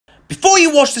Before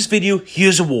you watch this video,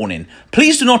 here's a warning.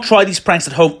 Please do not try these pranks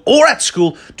at home or at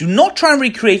school. Do not try and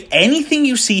recreate anything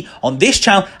you see on this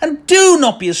channel, and do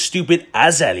not be as stupid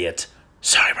as Elliot.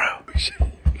 Sorry, bro.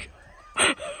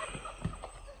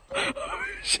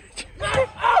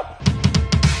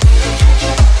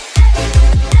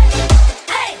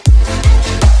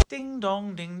 Ding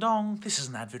dong, ding dong. This is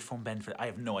an advert from Benford. I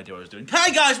have no idea what I was doing.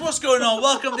 Hi guys, what's going on?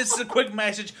 Welcome. This is a quick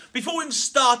message. Before we even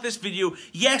start this video,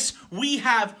 yes, we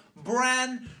have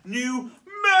brand new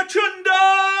merchandise!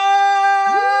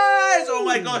 Woo! Oh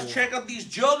my gosh, check out these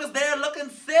joggers. They're looking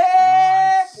thick!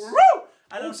 Nice. Woo!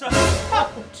 And also,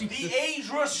 the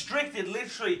age-restricted,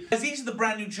 literally. These are the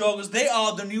brand new joggers. They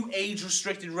are the new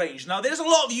age-restricted range. Now, there's a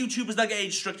lot of YouTubers that get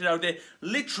age-restricted out there,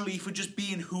 literally for just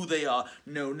being who they are,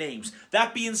 no names.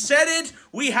 That being said,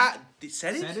 we have...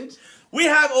 We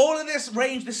have all of this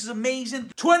range. This is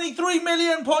amazing. 23.7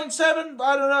 million,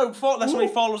 I don't know. That's how many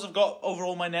followers I've got over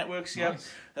all my networks, yeah. Nice.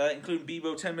 Including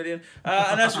Bebo, 10 million.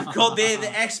 And as we've got there, the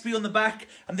SB on the back,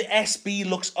 and the SB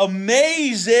looks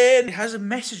amazing. It has a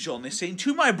message on this saying,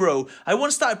 "To my bro, I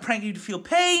once started pranking you to feel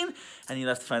pain, and you'll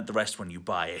have to find the rest when you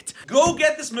buy it." Go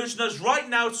get this merchandise right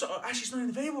now. So, actually, it's not even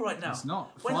available right now. It's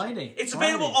not. Friday. It's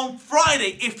available on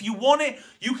Friday. If you want it,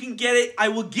 you can get it. I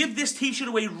will give this t-shirt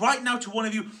away right now to one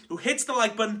of you who hits the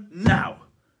like button now.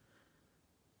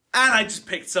 And I just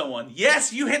picked someone.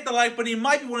 Yes, you hit the like button. It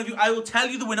might be one of you. I will tell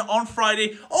you the winner on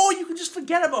Friday. Or you can just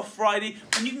forget about Friday.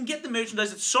 And you can get the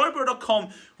merchandise at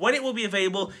sorrybro.com when it will be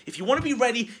available. If you want to be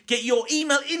ready, get your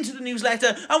email into the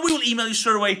newsletter. And we will email you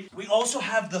straight away. We also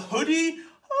have the hoodie.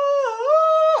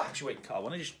 Actually, wait, Carl, I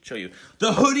want to just show you.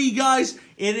 The hoodie, guys.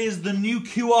 It is the new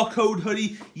QR code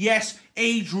hoodie. Yes,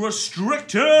 age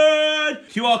restricted.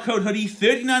 QR code hoodie,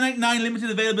 $39.99 limited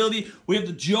availability. We have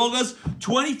the joggers,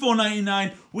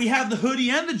 $24.99. We have the hoodie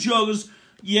and the joggers.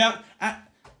 Yeah.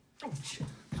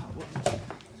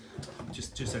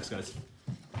 Just 2 seconds, guys.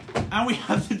 And we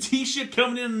have the t-shirt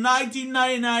coming in at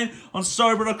 $19.99 on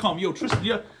sorrybro.com. Yo, Tristan,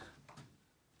 yeah.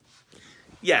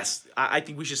 Yes, I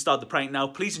think we should start the prank now.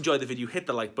 Please enjoy the video, hit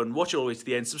the like button, watch it all the way to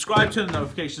the end, subscribe, turn the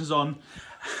notifications on,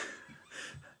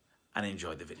 and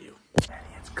enjoy the video.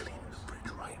 Elliot's cleaning the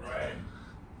fridge right now.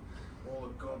 All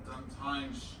the goddamn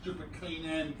time, stupid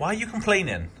cleaning. Why are you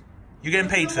complaining? You're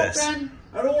getting paid for this. I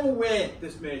don't want to wear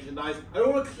this merchandise. I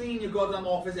don't want to clean your goddamn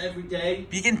office every day.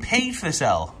 But you're getting paid for this,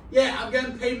 El. Yeah, I'm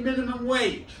getting paid minimum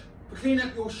wage for cleaning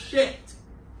up your shit.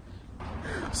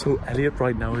 So Elliot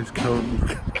right now is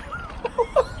currently...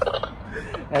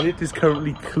 Elliot is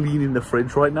currently cleaning the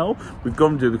fridge right now. We've got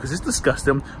to do it because it's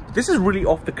disgusting. But this is really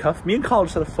off the cuff. Me and Carl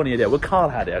just had a funny idea. Well, Carl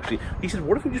had it actually. He said,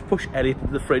 what if we just push Elliot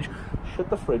into the fridge, shut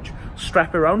the fridge,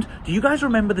 strap it around? Do you guys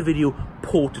remember the video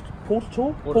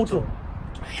Portaloo?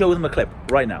 Show them a clip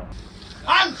right now.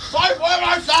 I'm sorry for what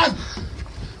I said!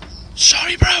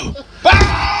 Sorry, bro.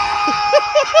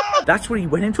 That's where he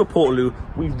went into a portaloo.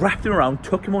 We wrapped him around,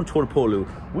 took him on tour to portaloo.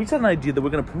 We had an idea that we're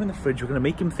going to put him in the fridge. We're going to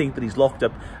make him think that he's locked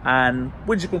up, and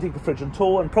we're just going to take the fridge on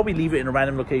tour and probably leave it in a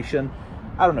random location.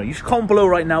 I don't know. You should comment below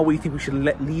right now where you think we should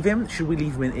leave him. Should we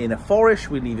leave him in a forest?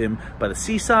 Should we leave him by the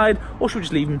seaside? Or should we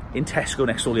just leave him in Tesco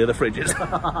next to all the other fridges?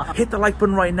 Hit the like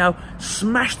button right now.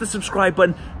 Smash the subscribe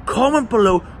button. Comment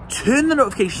below. Turn the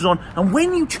notifications on. And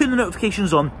when you turn the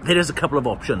notifications on, there is a couple of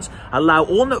options. Allow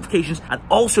all notifications. And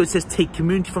also it says take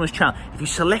community from this channel. If you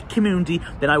select community,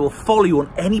 then I will follow you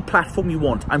on any platform you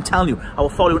want. I'm telling you, I will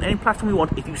follow you on any platform you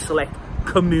want if you select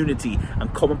community.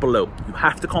 And comment below. You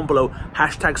have to comment below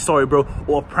 #sorrybro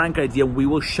or prank idea, and we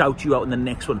will shout you out in the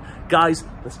next one. Guys,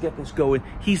 let's get this going.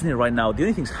 He's in here right now. The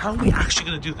only thing is, how are we actually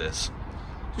going to do this?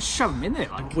 Just shove him in there,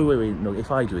 like. Wait. No, if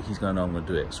I do it, he's going to know I'm going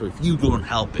to do it. So if you go and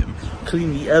help him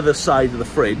clean the other side of the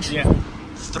fridge,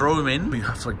 throw him in, but you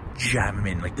have to like jam him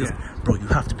in like this. Yeah. Bro, you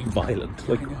have to be violent.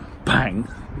 Like, bang.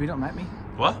 Have you not met me?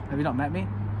 What? Have you not met me?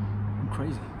 I'm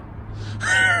crazy.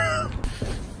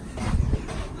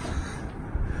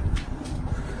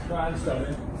 Try and start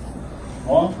it.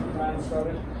 What? Try and start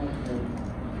it.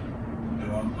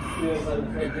 Feels like a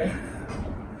fake game.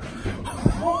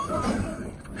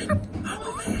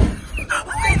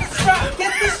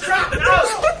 Get the strap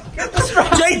out! Get the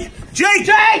strap!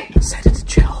 Jake! Set it to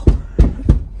chill.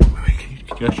 Wait,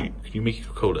 can you make it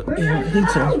colder? Yeah, I think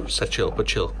so. Set chill, but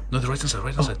chill. No, the right hand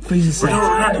side, Freezer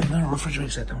set. No,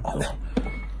 refrigerator set down. Oh.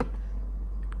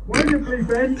 Where are you, please,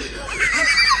 Ben?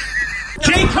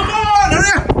 Jake, come on!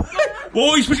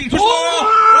 Boys, push it. Yo,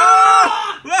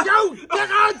 get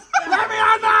on! Let me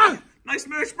on now! Nice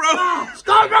merch, bro.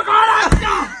 Stop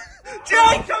recording!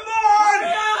 Jake, come on!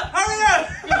 Hurry up!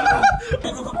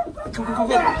 Go.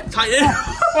 Tighten.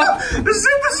 The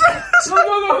super.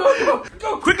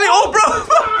 Go. Quickly, oh,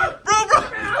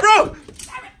 bro!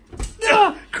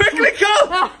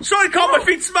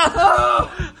 sweets, man.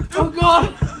 Oh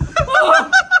God.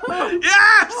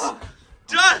 Yes!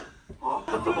 Done!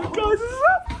 Guys, this is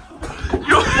up!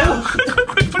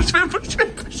 Quick, push him.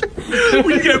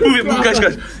 We need to get moving, guys.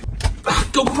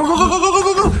 Go.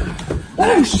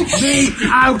 Oh, shit.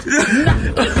 Out.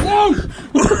 No.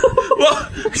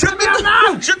 What? Shut the door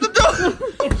now! Shut the door!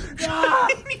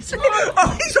 He's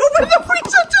opening the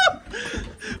freezer door!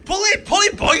 Pull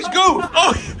it, boys, go!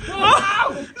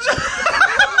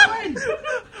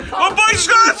 Oh, boys, it's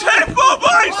gonna tip! Oh,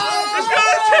 boys! It's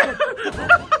gonna tip!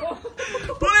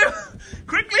 Pull him!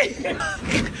 Quickly!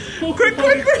 Quick!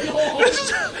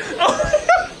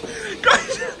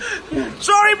 Guys!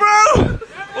 Sorry, bro!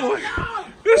 Oh my God!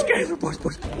 This guy's a boys.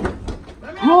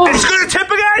 It's gonna tip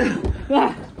again!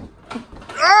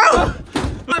 Oh!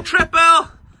 The triple!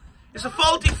 It's a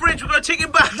faulty fridge, we're gonna take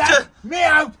it back to... Me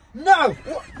out! No!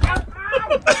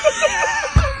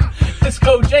 Let's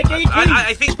go, Jake.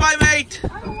 I think it's my mate!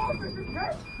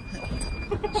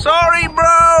 Sorry,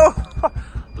 bro!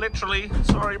 Literally,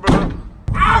 sorry, bro.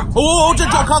 Oh, go!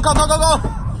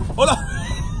 Hold on!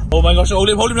 Oh my gosh, hold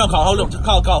him down, Carl.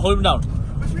 Carl, hold him down.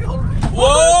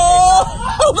 Whoa!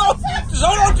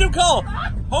 Hold on to him, Carl!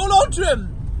 Hold on to him!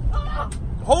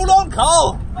 Hold on,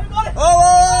 Carl!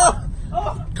 Oh!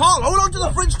 Carl, hold on to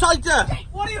the fridge tighter!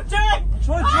 What are you doing?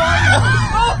 Try.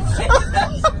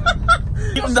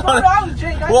 Keep him down.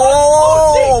 Whoa!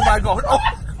 Oh my God! Oh.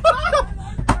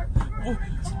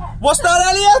 What's that,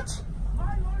 Elliot?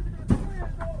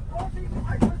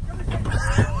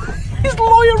 He's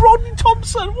lawyer Rodney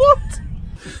Thompson, what?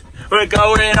 We're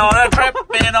going on a trip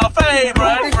in our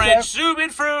favourite fridge, zooming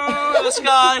through the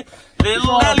sky.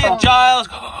 Little Elliot Giles.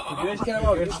 Oh my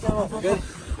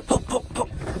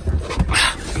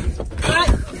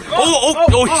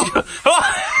God.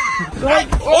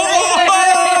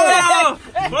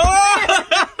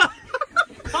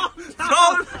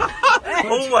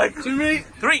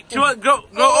 3, 2, 1, go.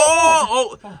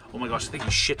 Oh my gosh, I think he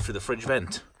shit through the fridge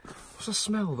vent. What's the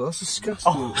smell though? That's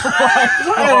disgusting. Me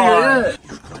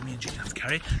and Jake have to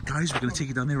carry it. Guys, we're going to take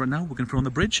it down there right now. We're going to put it on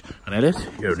the bridge. And Elliot,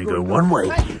 you're only going one way.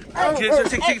 Take.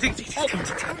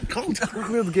 Calm down. We'll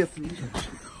be able to get through. You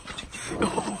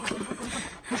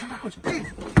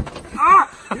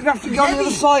have to go on the other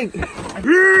side.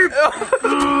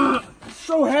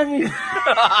 So heavy.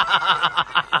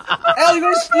 Elliot,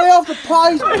 let's lay off the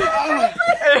pies.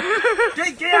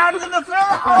 Jake, get out of the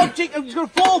floor. Oh, Jake, I'm just going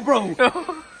to fall, bro.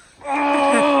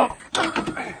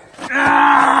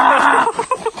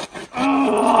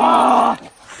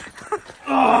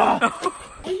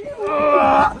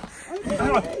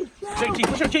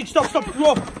 Jake, stop.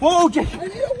 Whoa, Jake.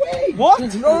 What?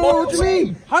 No, what do you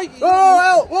mean? Hi.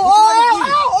 Oh,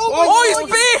 he's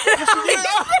big.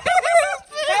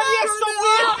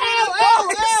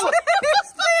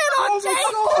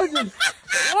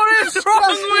 What is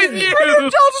wrong with you?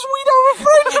 Just weed over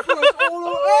fridge.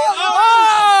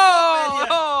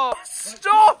 Oh!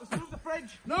 Stop!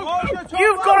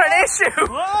 You've got an issue.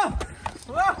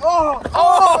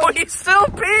 Oh, he's still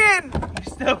peeing.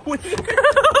 He's still weed.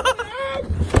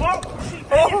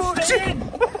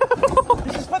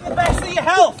 This is for the best of your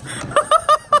health.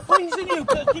 Freezing you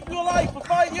to keep you alive for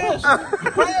 5 years.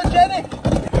 Cryogenic.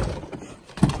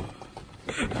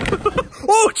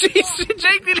 Oh, jeez,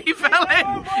 Jake nearly fell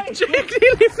in.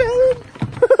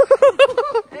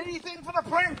 Anything for the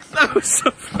prince. That was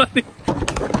so funny.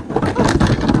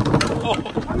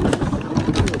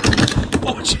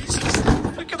 Oh, Jesus.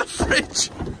 Look at the fridge.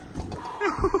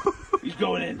 He's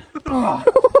going in. What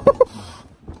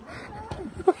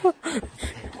we're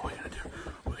going to do,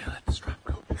 we're going to let the strap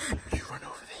go. You run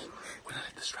over there. We're going to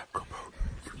let the strap go, bro.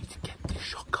 You need to get this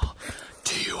shot, Carl.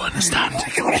 Do you understand?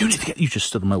 You need to get... You just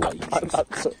stood in my way.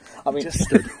 Just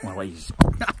stood in my way.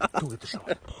 Go with the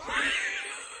shot.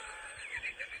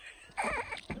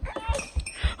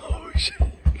 Oh, shit.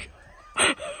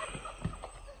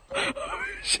 Oh,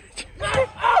 shit.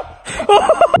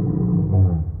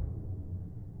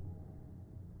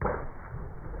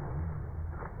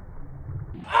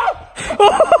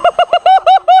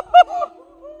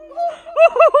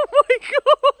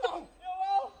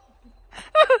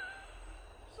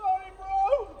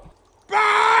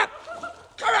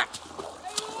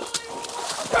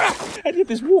 Elliot,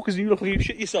 there's walkers and you look like you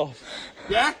shit yourself.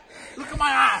 Yeah? Look at my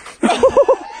ass.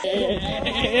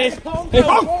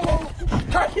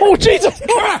 Oh, Jesus!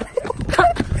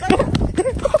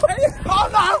 Oh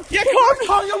no! You can't!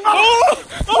 Oh,